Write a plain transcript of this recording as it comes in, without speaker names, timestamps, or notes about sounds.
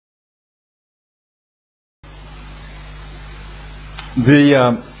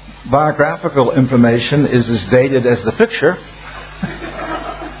The biographical information is as dated as the picture.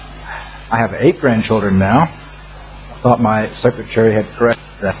 I have 8 grandchildren now. I thought my secretary had corrected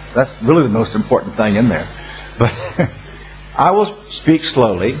that. That's really the most important thing in there. But I will speak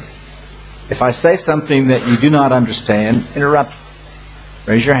slowly. If I say something that you do not understand, interrupt.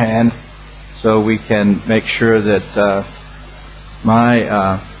 Raise your hand so we can make sure that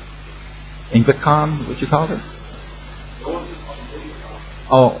my Inglicon, what you call it?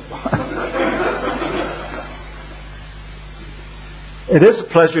 Oh. It is a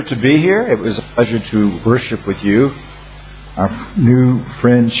pleasure to be here. It was a pleasure to worship with you. Our new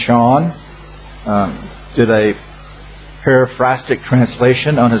friend Sean did a paraphrastic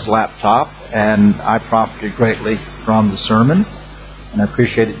translation on his laptop, and I profited greatly from the sermon. And I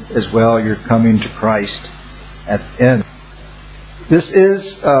appreciate it as well, your coming to Christ at the end. This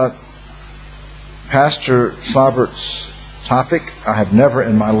is Pastor Slaubert's topic. I have never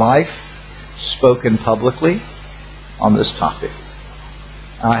in my life spoken publicly on this topic.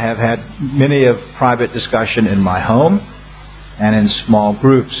 I have had many of private discussion in my home and in small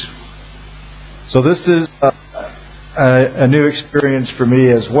groups. So this is a new experience for me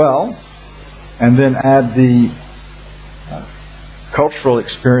as well. And then add the cultural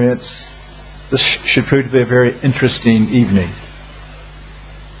experience. This should prove to be a very interesting evening.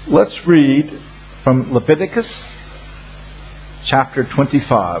 Let's read from Leviticus chapter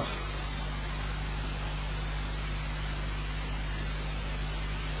 25.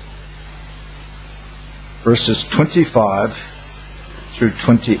 Verses 25 through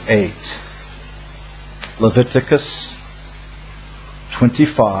 28. Leviticus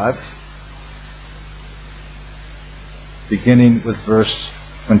 25, beginning with verse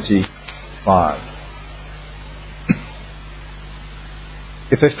 25.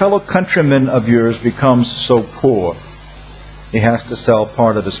 If a fellow countryman of yours becomes so poor, he has to sell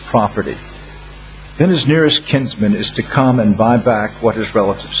part of his property. Then his nearest kinsman is to come and buy back what his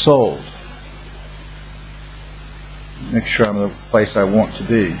relative sold. Make sure I'm in the place I want to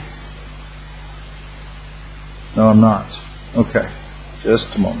be. No, I'm not. Okay.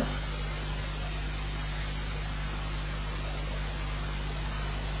 Just a moment.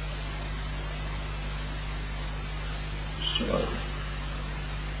 So,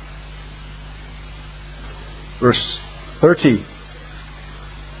 verse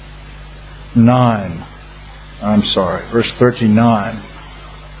 39. I'm sorry. Verse 39.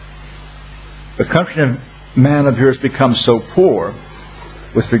 The countryman of yours becomes so poor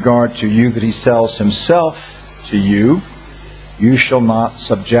with regard to you that he sells himself to you, you shall not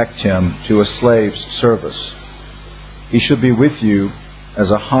subject him to a slave's service. He shall be with you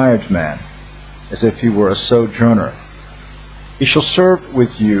as a hired man, as if he were a sojourner. He shall serve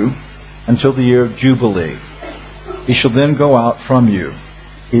with you until the year of Jubilee. He shall then go out from you,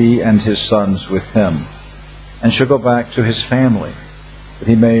 he and his sons with him, and shall go back to his family, that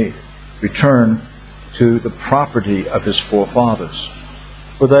he may return to the property of his forefathers.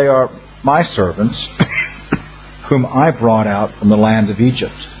 For they are my servants, whom I brought out from the land of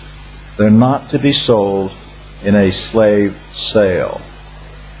Egypt. They're not to be sold in a slave sale.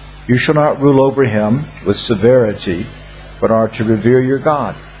 You shall not rule over him with severity, but are to revere your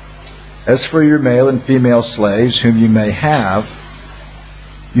God. As for your male and female slaves whom you may have,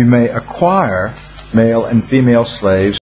 you may acquire male and female slaves